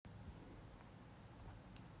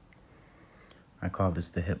I call this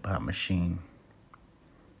the hip-hop machine.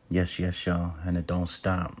 Yes, yes, y'all, and it don't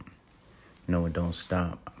stop. No, it don't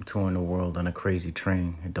stop. I'm touring the world on a crazy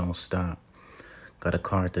train. It don't stop. Got a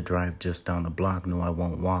car to drive just down the block. No, I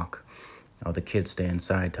won't walk. All the kids stay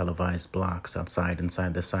inside televised blocks. Outside,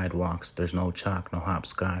 inside the sidewalks. There's no chalk, no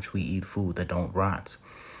hopscotch. We eat food that don't rot.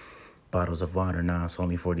 Bottles of water now, it's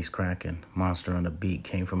only 40's cracking. Monster on the beat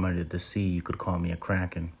came from under the sea. You could call me a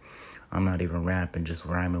kraken. I'm not even rapping, just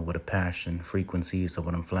rhyming with a passion. Frequencies of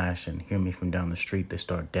what I'm flashing. Hear me from down the street, they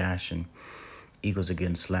start dashing. Egos are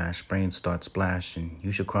getting slashed, brains start splashing.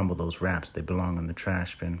 You should crumble those raps, they belong in the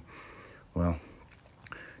trash bin. Well,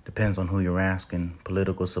 depends on who you're asking.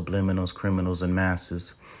 Political subliminals, criminals, and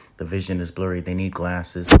masses. The vision is blurry, they need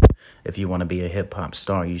glasses. If you want to be a hip-hop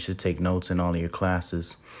star, you should take notes in all of your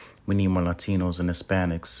classes. We need more Latinos and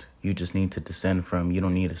Hispanics. You just need to descend from, you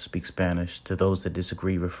don't need to speak Spanish. To those that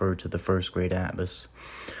disagree, refer to the first great atlas.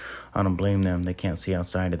 I don't blame them, they can't see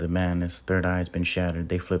outside of the madness. Third eye's been shattered,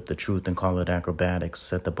 they flip the truth and call it acrobatics.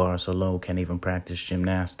 Set the bar so low, can't even practice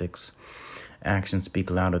gymnastics. Actions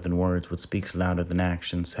speak louder than words, what speaks louder than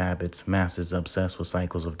actions, habits, masses obsessed with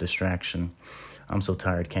cycles of distraction. I'm so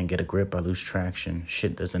tired, can't get a grip, I lose traction.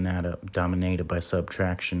 Shit doesn't add up, dominated by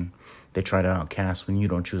subtraction. They try to outcast when you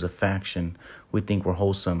don't choose a faction. We think we're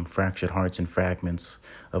wholesome, fractured hearts and fragments.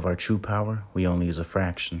 Of our true power, we only use a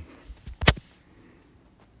fraction.